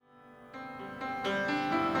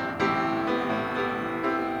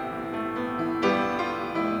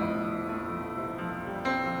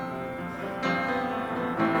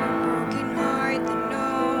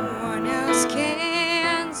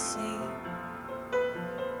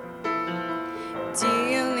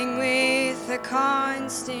dealing with a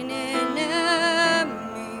constant enemy.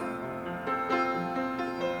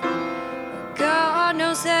 God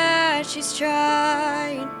knows that she's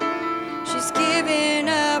tried, she's given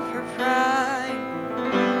up her pride.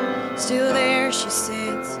 Still there she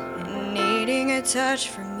sits, needing a touch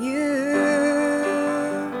from you.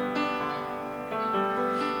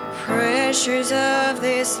 Pressures of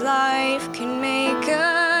this life can make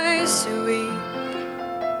us weak.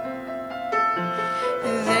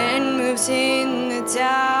 Then moves in the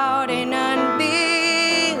doubt and unbelief.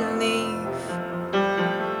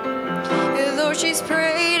 Though she's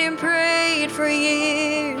prayed and prayed for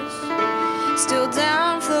years, still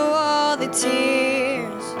down flow all the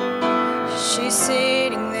tears. She's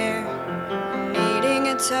sitting there, needing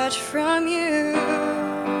a touch from you.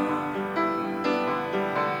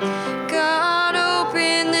 God,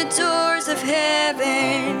 open the doors of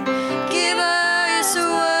heaven, give us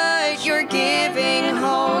what you're giving.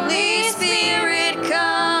 Holy Spirit,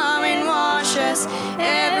 come and wash us,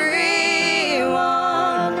 everyone.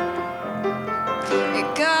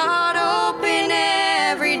 God, open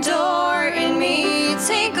every door in me,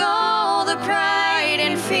 take all the pride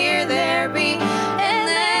and fear there be, and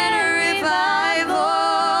let a revival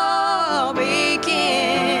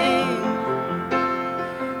begin.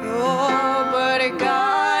 Oh, but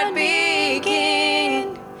God,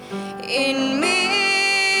 begin in me.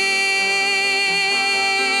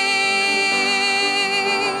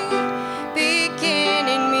 Begin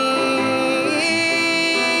in me.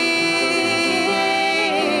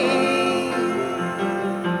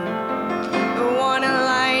 One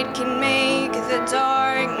light can make the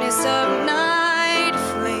darkness of night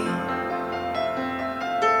flee.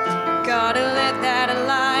 Gotta let that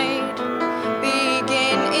light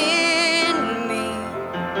begin in me.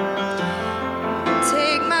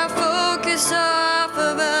 Take my focus off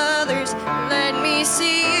of others, let me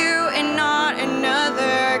see you and not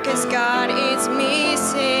another. 'Cause God, it's me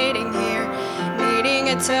sitting here, needing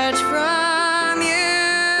a touch from you.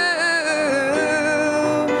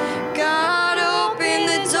 God, open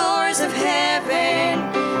the doors of heaven,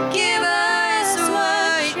 give us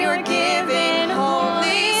what you're giving.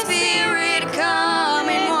 Holy Spirit, come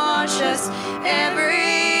and wash us,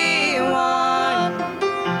 everyone.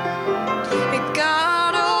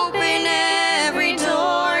 God, open every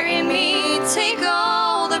door in me, take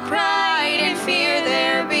all the pride and fear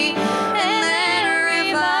there be, and let a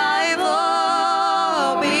revival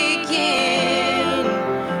begin.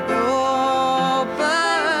 Oh,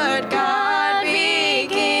 but God,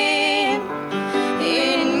 begin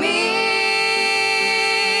in me.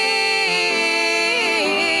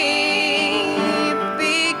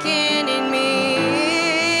 Begin in me.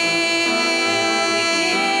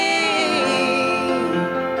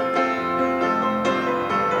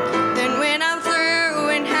 Then when I'm through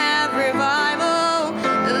and have revival,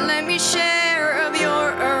 let me share of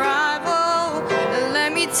your arrival.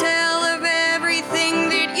 Let me tell of everything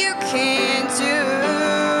that you can do.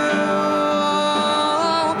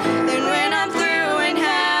 Then when I'm through and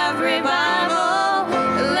have revival,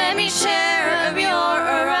 let me share of your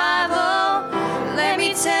arrival. Let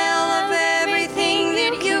me tell of everything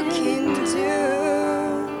that you can do.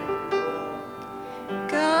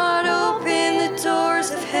 God, open the doors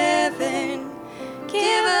of heaven,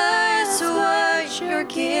 give us what you're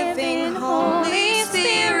giving. Holy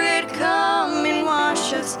Spirit, come and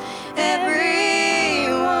wash us, everyone.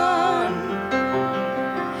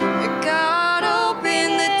 God,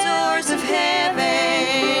 open the doors of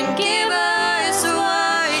heaven, give us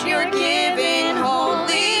what you're giving.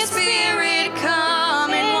 Holy Spirit,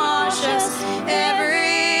 come and wash us, everyone.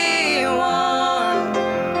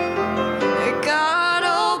 God,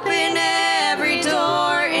 open every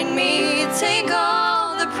door in me, take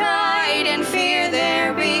all the pride and fear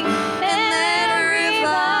there be, and let a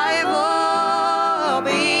revival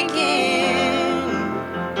begin.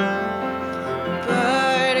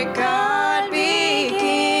 But God,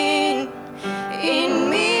 begin in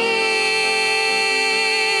me.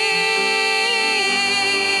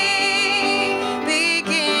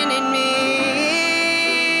 Begin in me.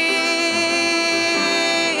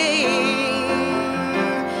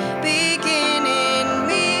 Begin in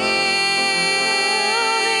me.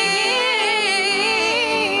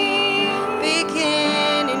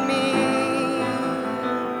 Begin in me.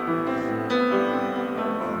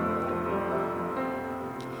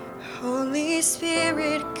 Holy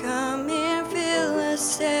Spirit, come and fill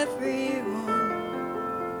us, everyone.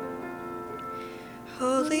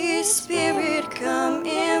 Holy Spirit, come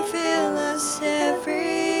and fill us,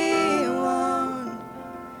 everyone.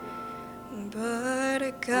 But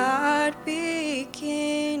God,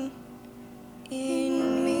 begin